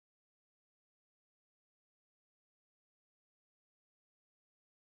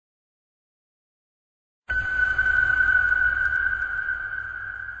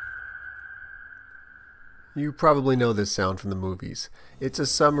You probably know this sound from the movies. It's a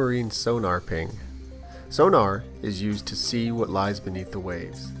submarine sonar ping. Sonar is used to see what lies beneath the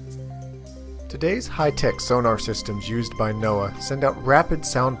waves. Today's high-tech sonar systems used by NOAA send out rapid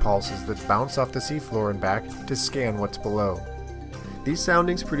sound pulses that bounce off the seafloor and back to scan what's below. These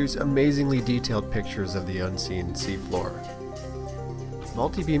soundings produce amazingly detailed pictures of the unseen seafloor.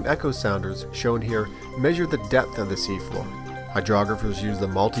 Multi-beam echo sounders, shown here, measure the depth of the seafloor. Hydrographers use the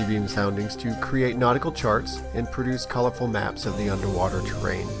multi-beam soundings to create nautical charts and produce colorful maps of the underwater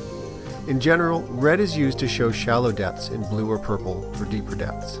terrain. In general, red is used to show shallow depths and blue or purple for deeper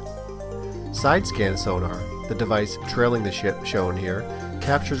depths. Side-scan sonar, the device trailing the ship shown here,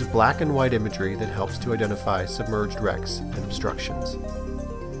 captures black and white imagery that helps to identify submerged wrecks and obstructions.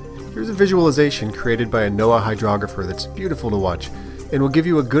 Here's a visualization created by a NOAA hydrographer that's beautiful to watch and will give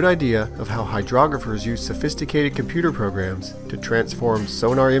you a good idea of how hydrographers use sophisticated computer programs to transform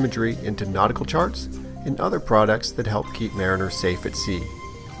sonar imagery into nautical charts and other products that help keep mariners safe at sea.